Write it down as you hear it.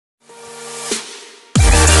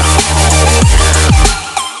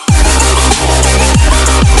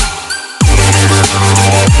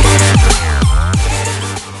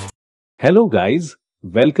Hello guys,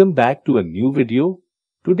 welcome back to a new video.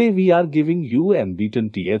 Today we are giving you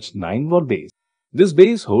Unbeaten Th9 war base. This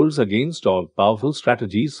base holds against all powerful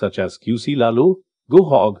strategies such as QC Lalo, Go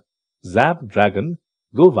Hog, Zap Dragon,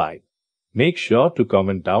 Go Vibe. Make sure to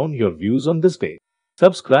comment down your views on this base.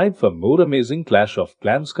 Subscribe for more amazing Clash of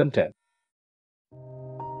Clans content.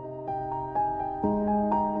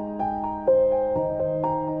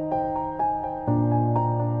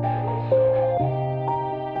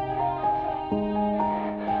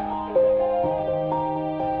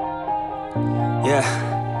 Yeah.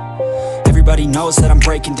 Everybody knows that I'm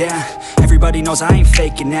breaking down. Everybody knows I ain't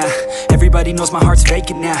faking now. Everybody knows my heart's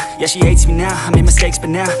vacant now. Yeah, she hates me now, I made mistakes but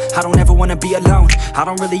now I don't ever wanna be alone. I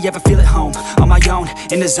don't really ever feel at home. On my own,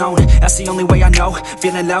 in the zone, that's the only way I know.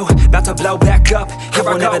 Feeling low, about to blow back up. Here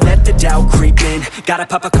I won't ever let the doubt creep in. Gotta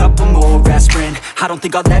pop a couple more aspirin. I don't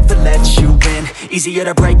think I'll ever let you in. Easier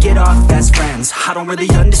to break it off best friends. I don't really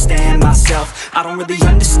understand myself. I don't really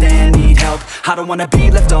understand, need help. I don't wanna be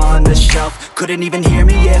left on the shelf. Couldn't even hear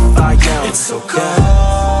me if I yelled. It's so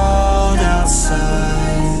cold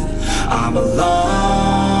outside, I'm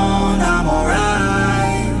alone, I'm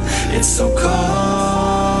alright. It's so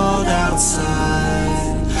cold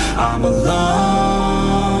outside, I'm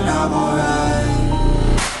alone, I'm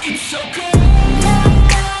alright. It's so cold.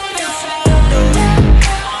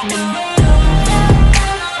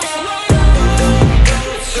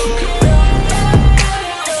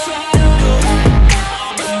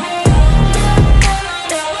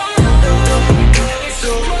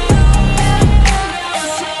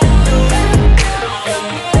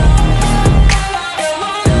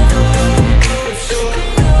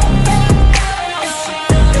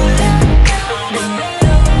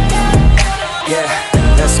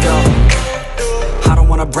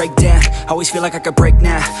 Break down, always feel like I could break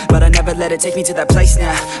now, but I never let it take me to that place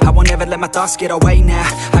now. I won't ever let my thoughts get away now.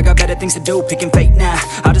 I got better things to do, picking fate now.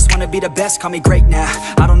 I just wanna be the best, call me great now.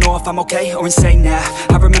 I don't know if I'm okay or insane now.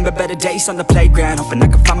 I remember better days on the playground, hoping I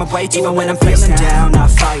can find my way to even when I'm feeling down, I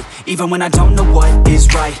fight, even when I don't know what is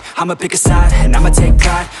right. I'ma pick a side, and I'ma take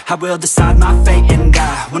pride. I will decide my fate, and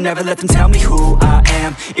I will never let them tell me who I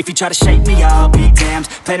am. If you try to shake me, I'll be damned.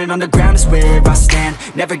 Planet on the ground is where I stand.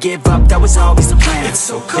 Never give up, that was always the plan. It's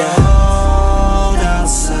so cold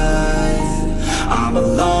outside, I'm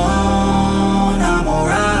alone.